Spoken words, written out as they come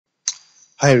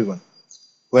Hi everyone.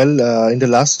 In the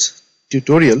last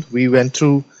tutorial we went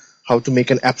through how to make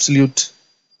an absolute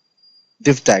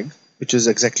div tag, which is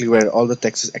exactly where all the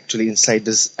text is actually inside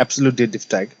this absolute div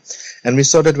tag. And we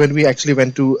saw that when we actually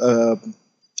went to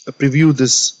preview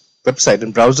this website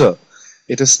in browser,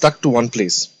 it is stuck to one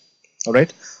place.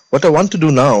 Alright, what I want to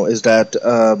do now is that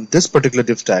this particular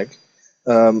div tag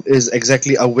is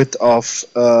exactly a width of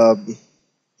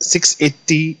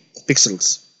 680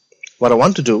 pixels. What I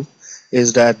want to do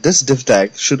is that this div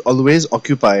tag should always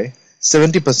occupy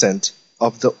 70%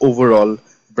 of the overall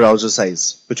browser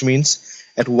size, which means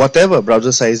at whatever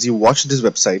browser size you watch this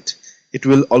website, it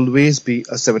will always be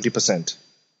a 70%.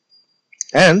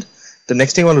 And the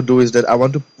next thing I want to do is that I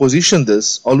want to position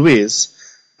this always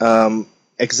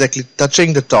exactly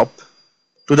touching the top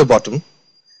to the bottom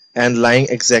and lying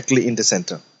exactly in the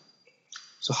center.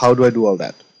 So how do I do all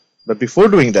that? But before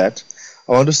doing that,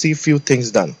 I want to see a few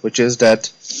things done, which is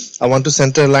that I want to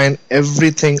center align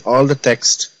everything, all the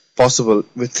text possible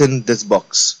within this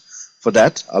box. For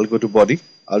that, I'll go to body,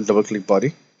 I'll double click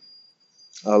body,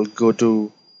 I'll go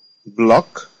to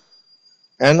block,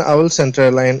 and I will center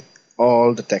align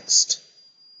all the text.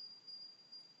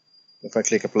 If I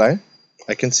click apply,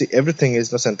 I can see everything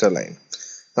is the center line.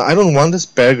 Now I don't want this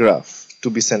paragraph to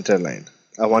be center aligned.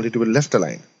 I want it to be left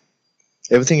aligned.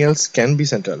 Everything else can be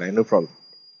center aligned, no problem.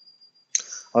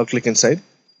 I'll click inside,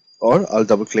 or I'll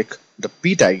double click the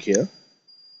P tag here,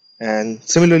 and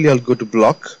similarly I'll go to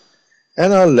block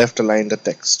and I'll left align the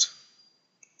text.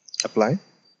 Apply.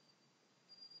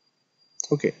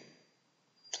 Okay.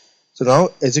 So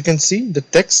now as you can see, the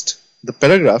text, the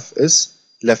paragraph is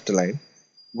left aligned.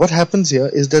 What happens here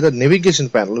is that the navigation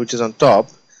panel, which is on top,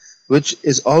 which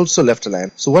is also left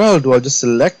aligned. So what I'll do, I'll just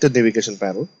select the navigation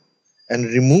panel and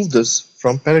remove this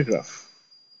from paragraph.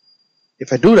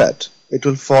 If I do that, it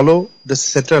will follow the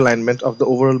center alignment of the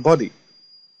overall body.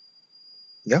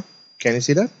 Yeah, can you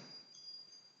see that?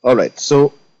 Alright,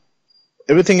 so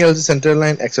everything else is center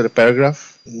aligned except the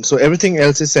paragraph. So everything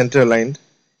else is center aligned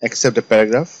except the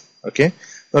paragraph. Okay,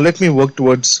 now let me work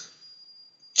towards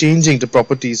changing the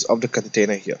properties of the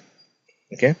container here.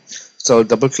 Okay, so I'll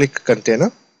double click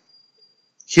container.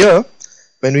 Here,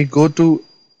 when we go to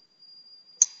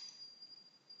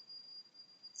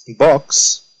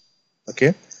box,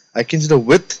 okay, I can see the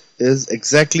width is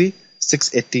exactly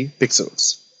 680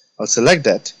 pixels. I'll select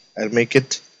that and make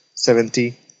it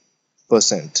 70%.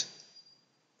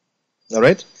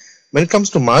 Alright, when it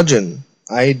comes to margin,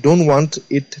 I don't want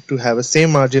it to have a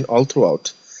same margin all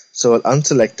throughout, so I'll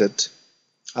unselect it.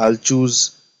 I'll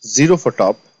choose 0 for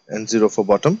top and 0 for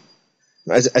bottom.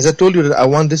 As I told you, that I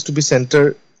want this to be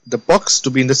center, the box to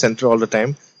be in the center all the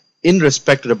time in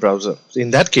respect to the browser. So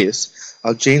in that case,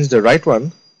 I'll change the right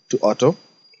one to auto,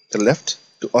 the left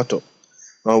to auto.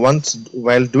 Now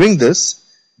while doing this,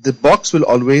 the box will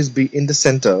always be in the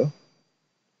center,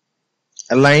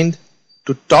 aligned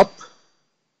to top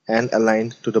and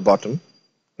aligned to the bottom.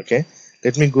 Okay,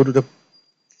 let me go to the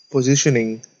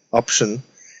positioning option,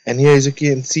 and here as you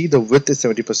can see, the width is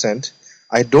 70%.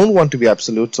 I don't want to be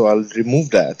absolute, so I'll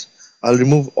remove that. I'll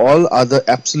remove all other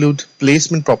absolute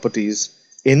placement properties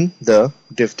in the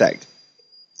div tag.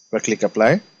 If I click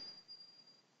apply,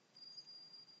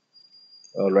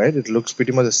 alright, it looks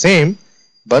pretty much the same,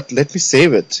 but let me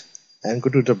save it and go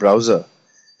to the browser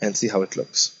and see how it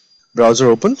looks. Browser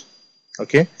opened.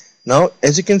 Okay, now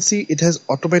as you can see, it has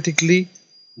automatically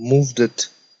moved it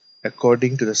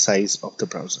according to the size of the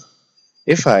browser.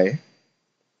 If I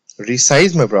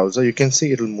resize my browser, you can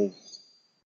see it will move.